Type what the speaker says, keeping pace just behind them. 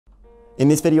In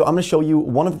this video, I'm going to show you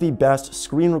one of the best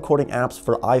screen recording apps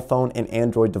for iPhone and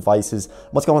Android devices.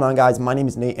 What's going on, guys? My name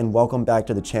is Nate and welcome back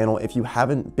to the channel. If you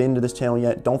haven't been to this channel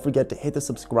yet, don't forget to hit the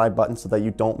subscribe button so that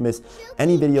you don't miss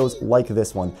any videos like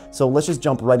this one. So let's just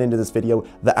jump right into this video.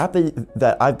 The app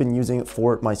that I've been using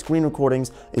for my screen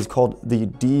recordings is called the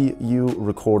DU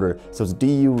Recorder. So it's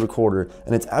DU Recorder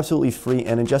and it's absolutely free.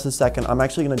 And in just a second, I'm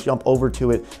actually going to jump over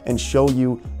to it and show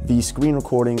you the screen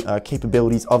recording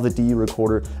capabilities of the DU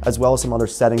Recorder, as well as some other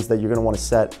settings that you're going to want to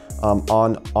set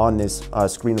on this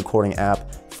screen recording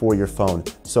app for your phone.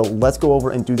 So let's go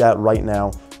over and do that right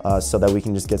now so that we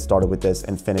can just get started with this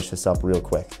and finish this up real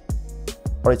quick.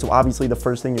 All right, so obviously the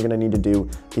first thing you're gonna need to do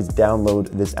is download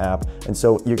this app. And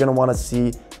so you're gonna wanna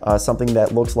see something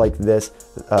that looks like this,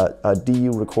 a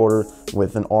DU recorder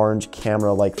with an orange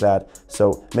camera like that.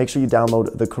 So make sure you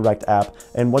download the correct app.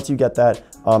 And once you get that,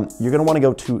 you're gonna wanna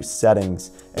go to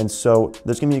settings. And so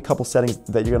there's gonna be a couple settings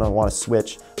that you're gonna wanna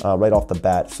switch right off the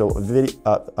bat. So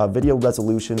video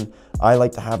resolution, I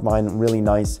like to have mine really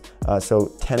nice. So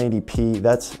 1080p,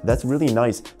 that's really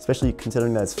nice, especially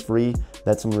considering that it's free.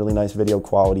 That's some really nice video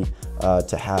quality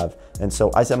to have. And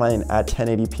so I set mine at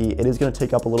 1080p. It is gonna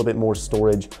take up a little bit more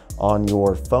storage on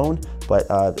your phone, but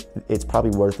it's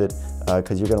probably worth it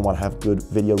because you're gonna wanna have good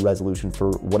video resolution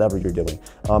for whatever you're doing.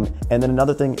 And then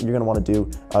another thing you're gonna wanna do,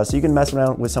 so you can mess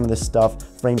around with some of this stuff,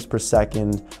 frames per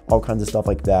second, all kinds of stuff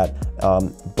like that.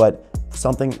 But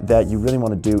something that you really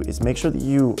wanna do is make sure that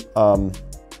you're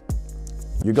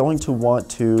going to want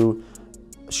to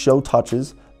show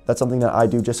touches. That's something that I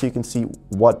do just so you can see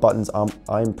what buttons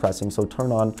I'm pressing. So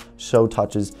turn on show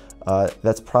touches.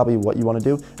 That's probably what you want to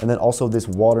do. And then also this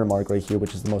watermark right here,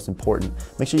 which is the most important.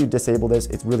 Make sure you disable this.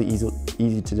 It's really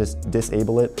easy to just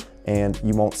disable it and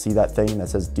you won't see that thing that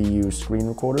says DU screen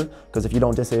recorder, because if you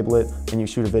don't disable it and you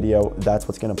shoot a video, that's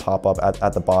what's going to pop up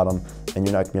at the bottom and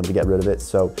you're not going to be able to get rid of it.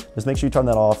 So just make sure you turn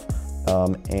that off.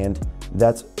 And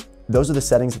those are the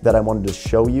settings that I wanted to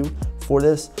show you for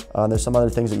this. There's some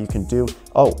other things that you can do.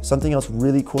 Oh, something else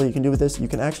really cool you can do with this, you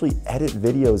can actually edit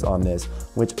videos on this,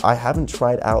 which I haven't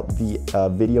tried out the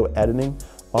video editing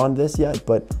on this yet,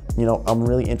 but you know, I'm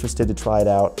really interested to try it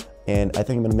out. And I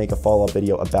think I'm gonna make a follow-up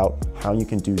video about how you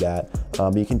can do that.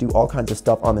 But you can do all kinds of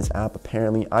stuff on this app.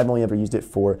 Apparently, I've only ever used it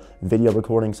for video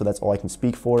recording, so that's all I can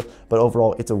speak for. But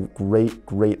overall, it's a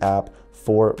great app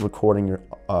for recording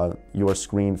your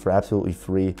screen for absolutely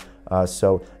free.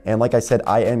 And like I said,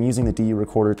 I am using the DU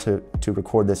recorder to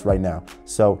record this right now.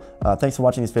 So thanks for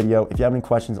watching this video. If you have any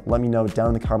questions, let me know down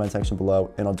in the comment section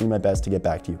below, and I'll do my best to get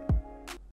back to you.